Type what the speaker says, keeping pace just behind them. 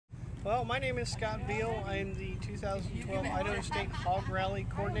Well, my name is Scott Beal. I'm the 2012 Idaho State HOG Rally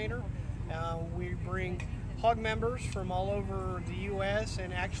Coordinator. We bring HOG members from all over the U.S.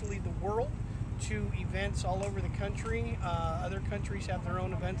 and actually the world to events all over the country. Other countries have their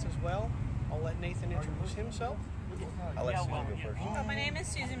own events as well. I'll let Nathan introduce himself. I'll let Susan go first. My name is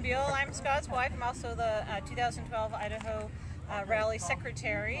Susan Beal. I'm Scott's wife. I'm also the 2012 Idaho Rally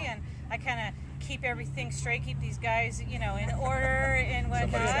Secretary, and I kind of keep everything straight, keep these guys, in order and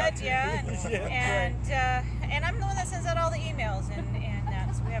whatnot. Yeah, and I'm the one that sends out all the emails,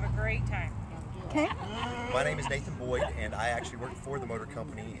 and so we have a great time. Okay. My name is Nathan Boyd, and I actually work for the motor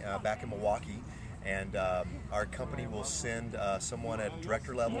company back in Milwaukee. And our company will send someone at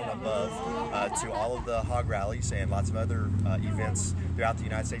director level and above to all of the HOG rallies and lots of other events throughout the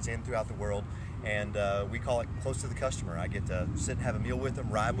United States and throughout the world. And we call it close to the customer. I get to sit and have a meal with them,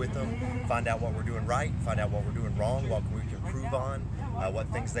 ride with them, find out what we're doing right, find out what we're doing wrong, what we can improve on, what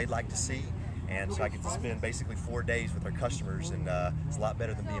things they'd like to see. And so I get to spend basically 4 days with our customers, and it's a lot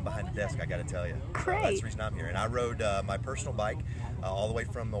better than being behind a desk, I got to tell you. Great. So that's the reason I'm here. And I rode my personal bike all the way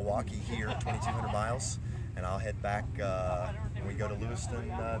from Milwaukee here, 2,200 miles, and I'll head back when we go to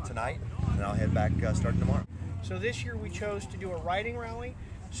Lewiston tonight, and I'll head back starting tomorrow. So this year we chose to do a riding rally.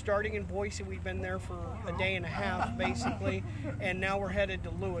 Starting in Boise, we've been there for a day and a half basically, and now we're headed to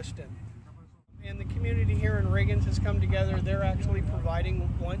Lewiston. And the community here in Riggins has come together. They're actually providing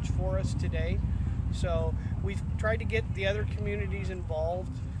lunch for us today. So we've tried to get the other communities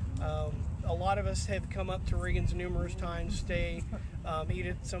involved. A lot of us have come up to Riggins numerous times, stay, eat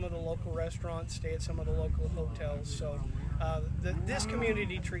at some of the local restaurants, stay at some of the local hotels. So this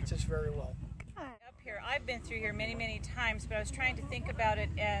community treats us very well. I've been through here many times, but I was trying to think about it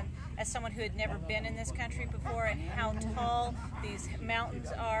as someone who had never been in this country before, and how tall these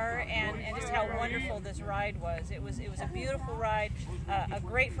mountains are, and just how wonderful this ride was. It was a beautiful ride,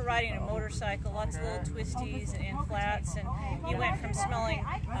 great for riding a motorcycle, lots of little twisties and flats, and you went from smelling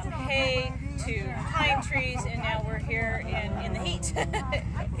hay to pine trees, and now we're here in the heat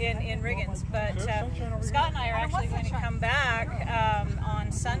in Riggins. But Scott and I are actually going to come back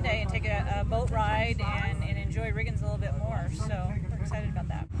on Sunday and take a boat ride and enjoy Riggins a little bit more, so we're excited about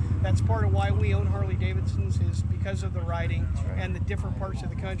that. That's part of why we own Harley-Davidsons, is because of the riding and the different parts of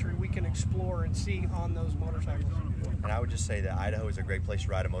the country we can explore and see on those motorcycles. And I would just say that Idaho is a great place to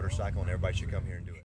ride a motorcycle, and everybody should come here and do it.